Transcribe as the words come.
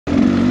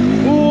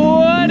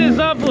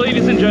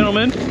ladies and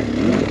gentlemen.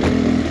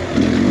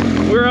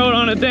 We're out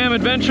on a damn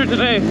adventure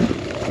today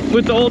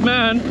with the old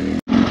man.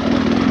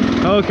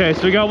 Okay,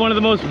 so we got one of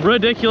the most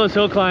ridiculous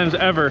hill climbs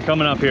ever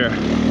coming up here.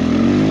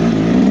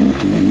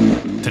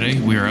 Today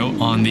we are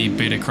out on the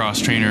Beta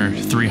XTrainer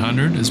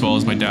 300, as well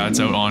as my dad's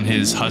out on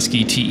his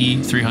Husky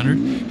TE 300.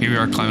 Here we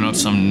are climbing up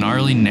some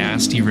gnarly,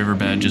 nasty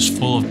riverbed, just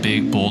full of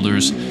big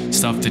boulders,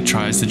 stuff that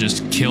tries to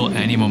just kill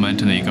any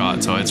momentum that you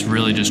got. So it's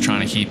really just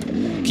trying to keep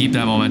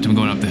that momentum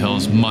going up the hill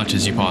as much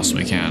as you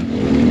possibly can.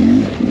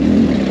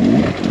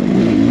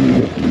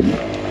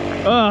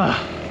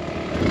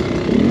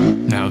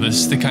 Now this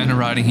is the kind of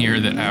riding here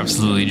that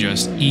absolutely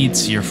just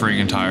eats your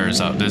friggin' tires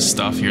up. This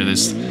stuff here,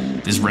 this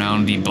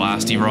roundy,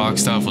 blasty rock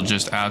stuff will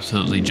just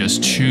absolutely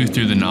just chew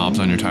through the knobs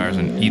on your tires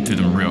and eat through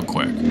them real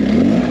quick.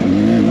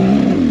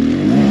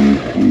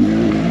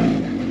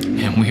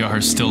 And we are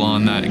still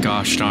on that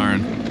gosh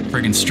darn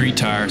friggin' street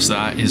tire, so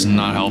that is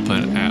not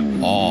helping at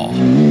all.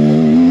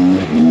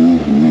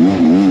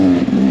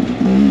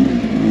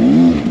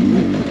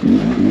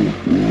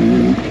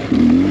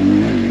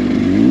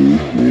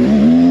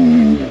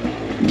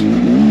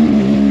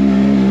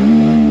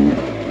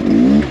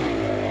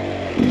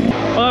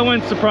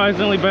 Went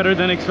surprisingly better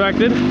than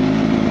expected.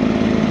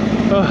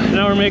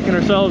 Now we're making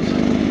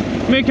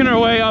our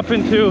way up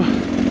into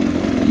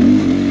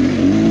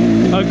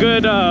a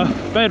good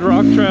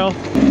bedrock trail.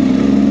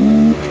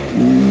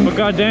 But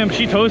goddamn,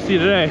 she toasty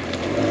today.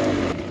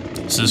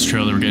 So this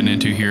trail that we're getting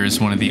into here is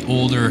one of the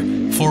older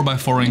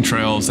 4x4 ring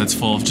trails that's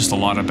full of just a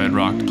lot of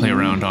bedrock to play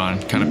around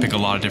on. Kind of pick a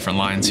lot of different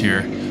lines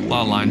here, a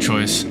lot of line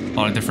choice, a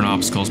lot of different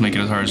obstacles, make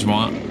it as hard as you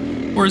want,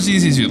 or as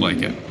easy as you'd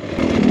like it.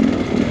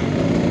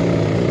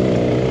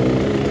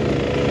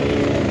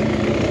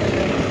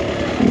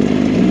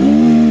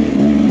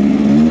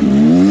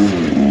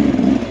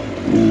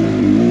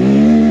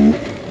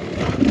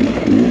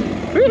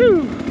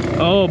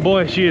 Oh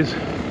boy, she is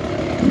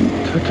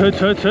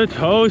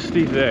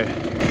toasty today.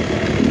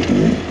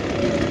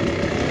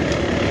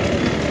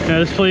 Yeah,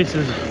 this place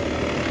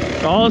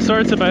is all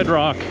sorts of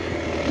bedrock.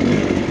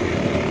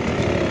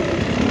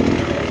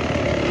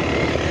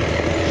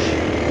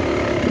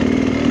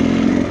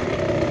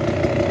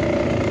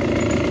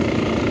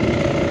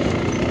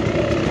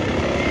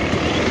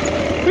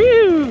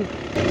 Whew.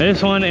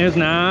 This one is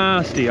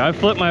nasty. I've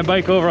flipped my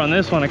bike over on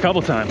this one a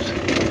couple times.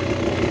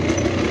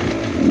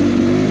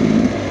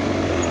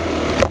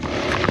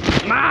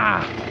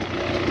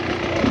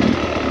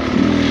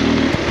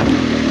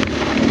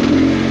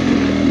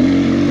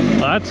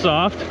 That's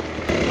soft.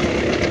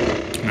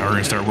 Now we're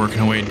gonna start working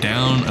our way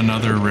down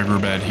another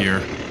riverbed here,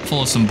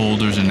 full of some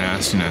boulders and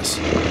nastiness.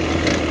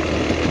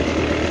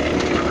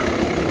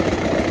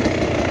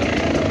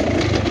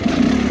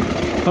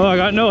 Oh, I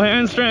got no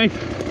hand strength.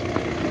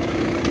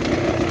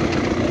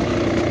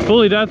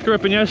 Fully death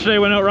gripping yesterday,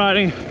 went out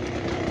riding.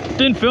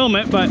 Didn't film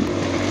it, but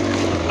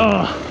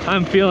oh,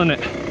 I'm feeling it.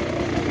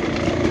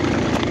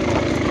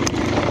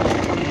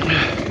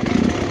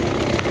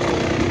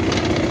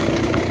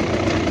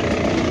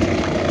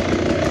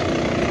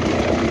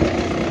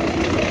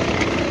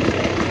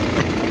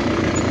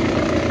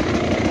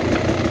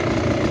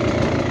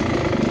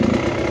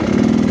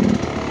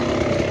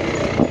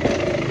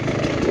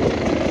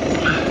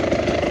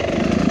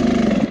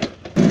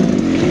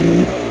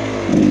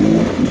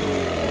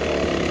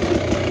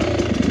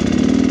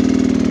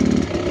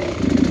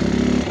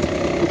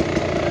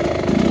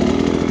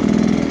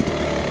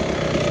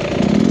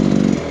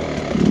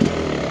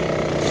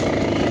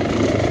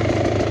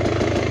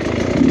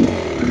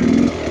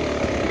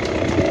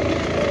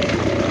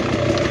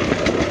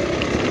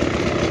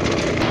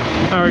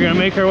 Now we're gonna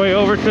make our way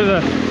over to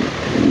the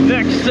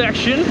next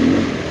section.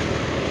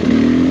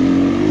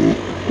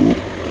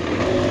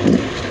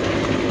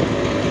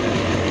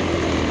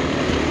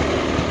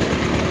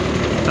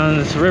 On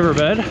this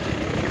riverbed.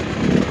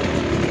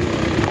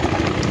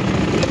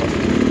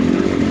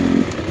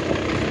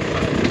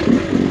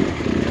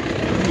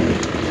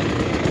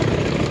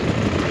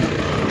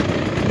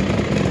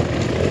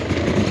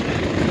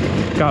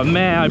 Got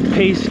mad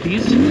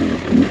pasties.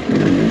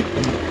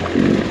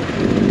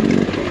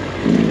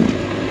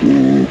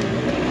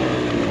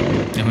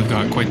 And we've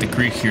got quite the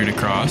creek here to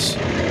cross.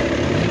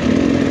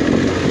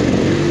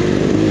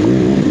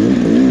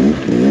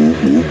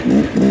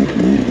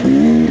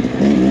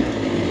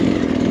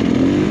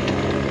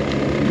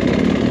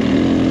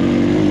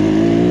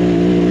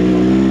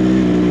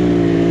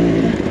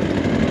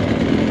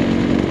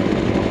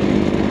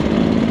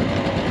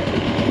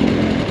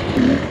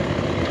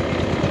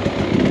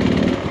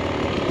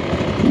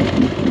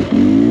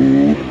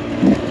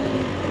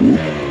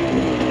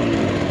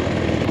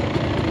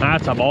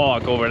 That's a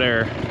bog over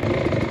there.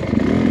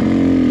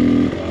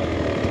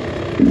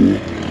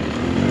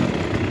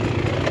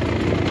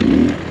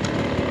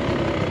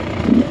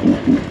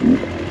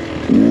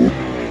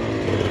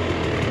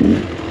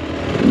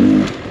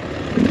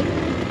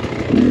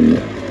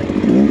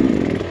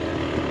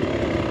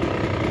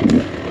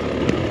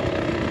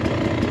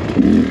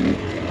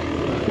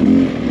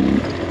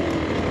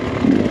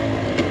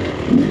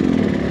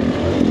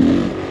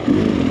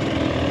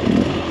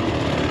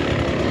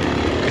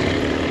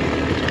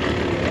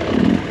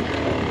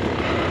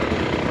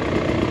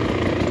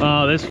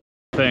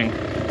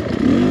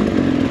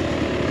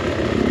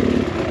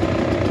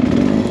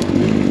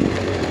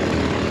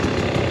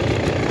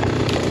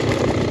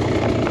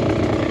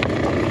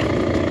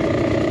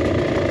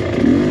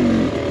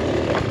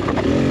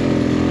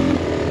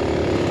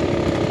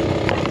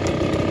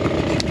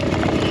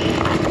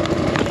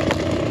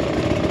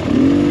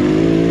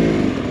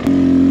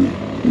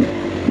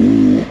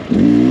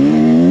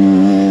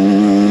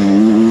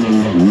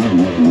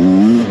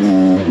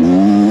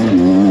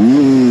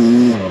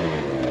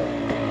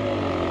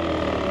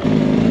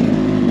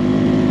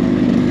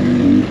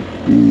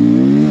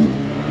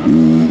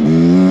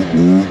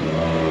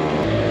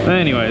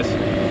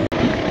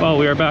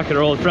 we are back at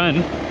our old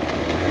friend,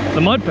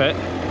 the mud pit,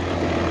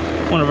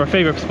 one of our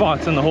favorite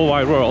spots in the whole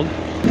wide world.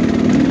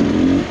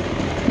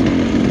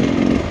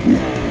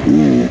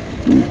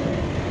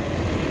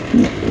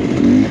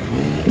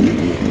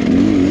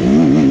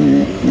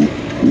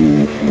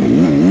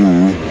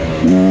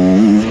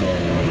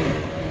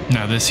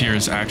 Now this here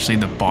is actually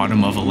the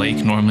bottom of a lake.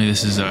 Normally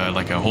this is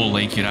like a whole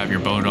lake you'd have your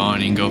boat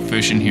on, you can go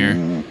fishing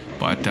here.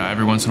 But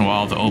every once in a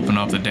while they'll open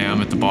up the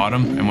dam at the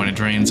bottom, and when it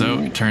drains out,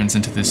 it turns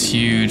into this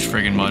huge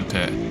friggin' mud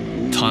pit.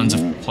 Tons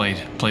of play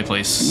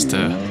places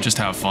to just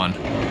have fun.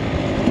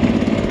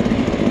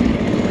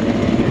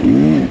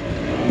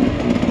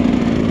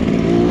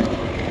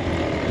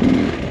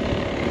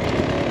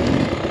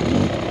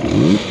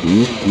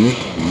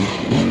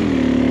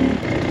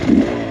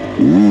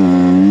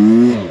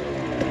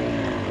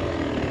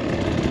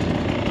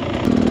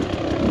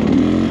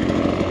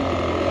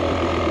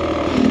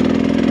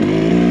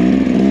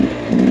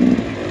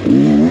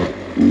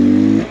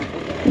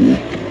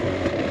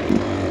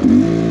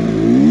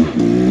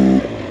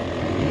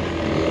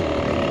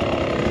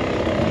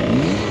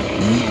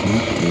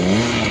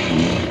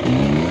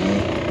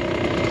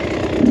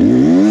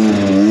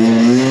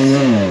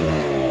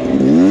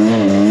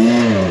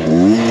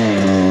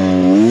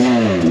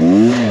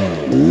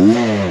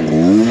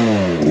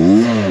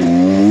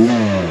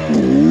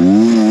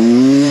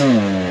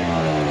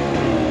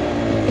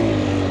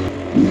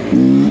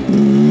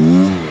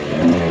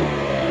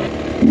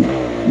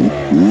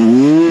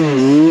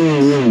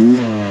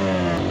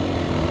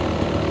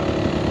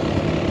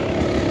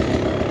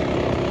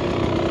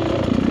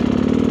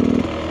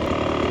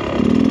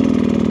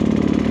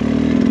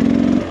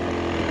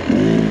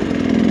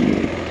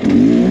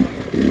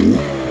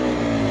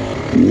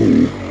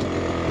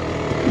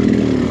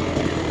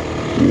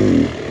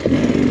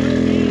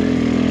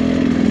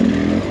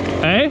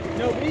 Hey?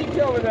 No beach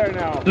over there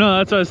now. No,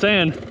 that's what I was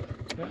saying.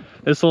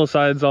 This little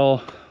side's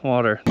all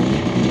water.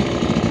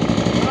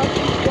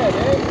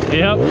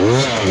 Yep.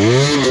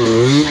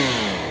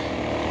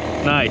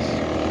 Nice.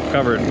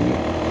 Covered.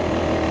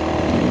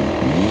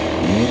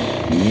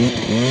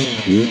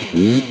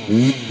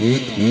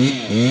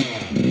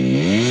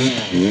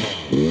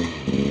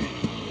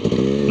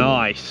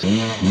 Nice.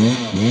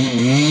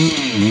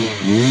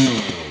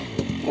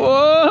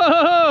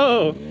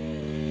 Whoa!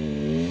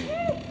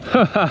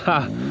 Ha ha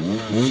ha.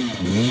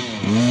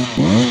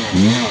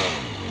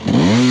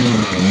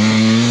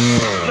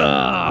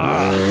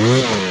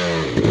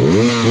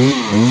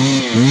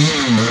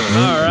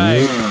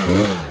 Alright.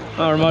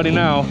 Oh, we're muddy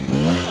now.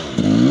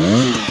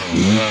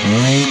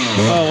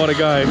 Oh, what a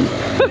guy.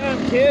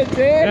 Damn kids,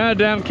 eh? Yeah,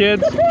 damn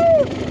kids.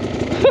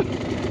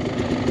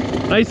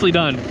 Nicely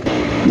done.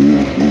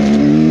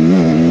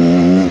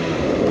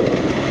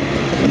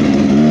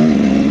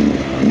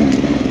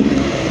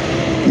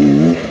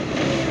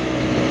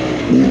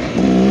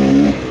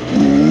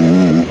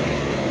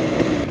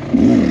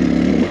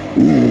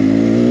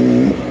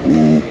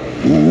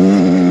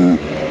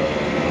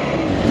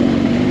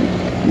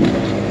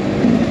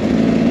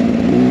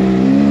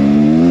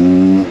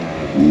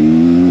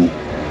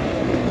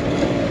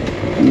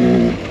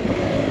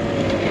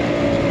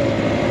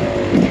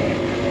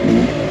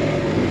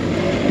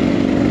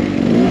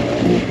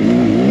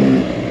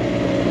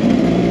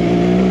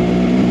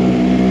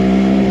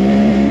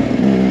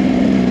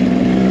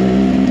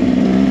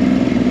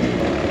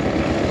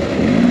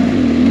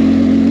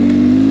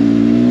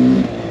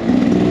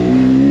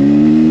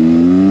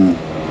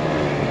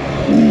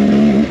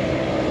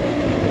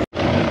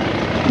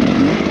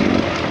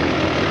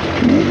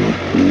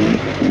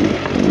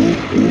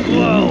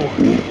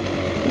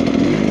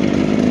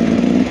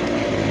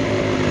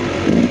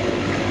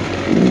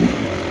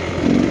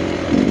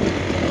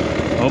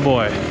 Oh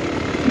boy.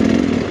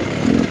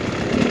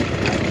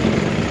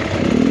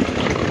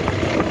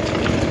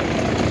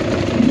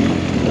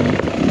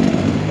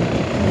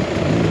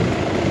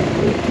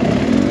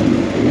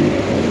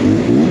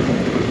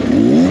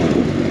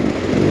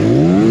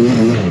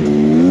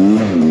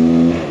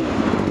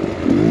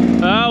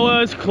 That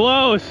was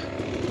close.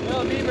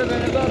 No deeper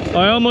than it looks.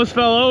 I almost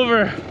fell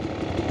over.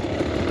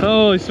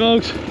 Holy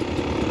smokes.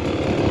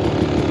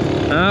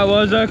 That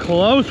was a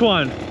close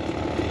one.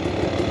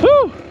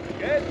 Woo!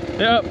 Good?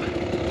 Yep.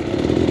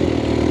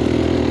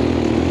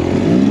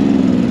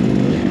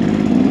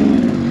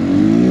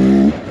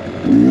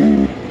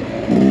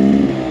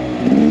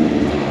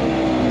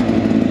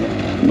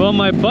 Well,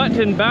 my butt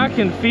and back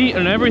and feet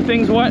and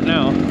everything's wet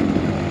now.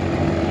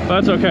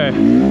 That's okay.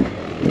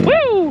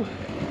 Woo!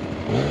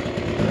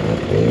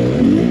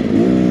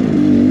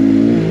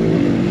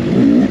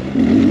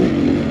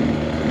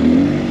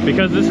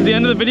 Because this is the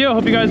end of the video.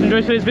 Hope you guys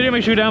enjoyed today's video.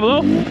 Make sure you're down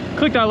below.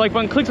 Click that like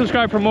button, click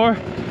subscribe for more,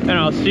 and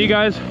I'll see you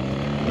guys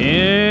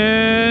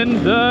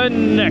in the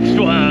next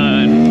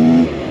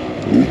one.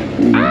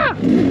 Ah!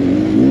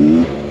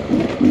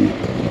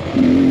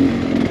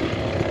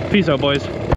 Peace out, boys.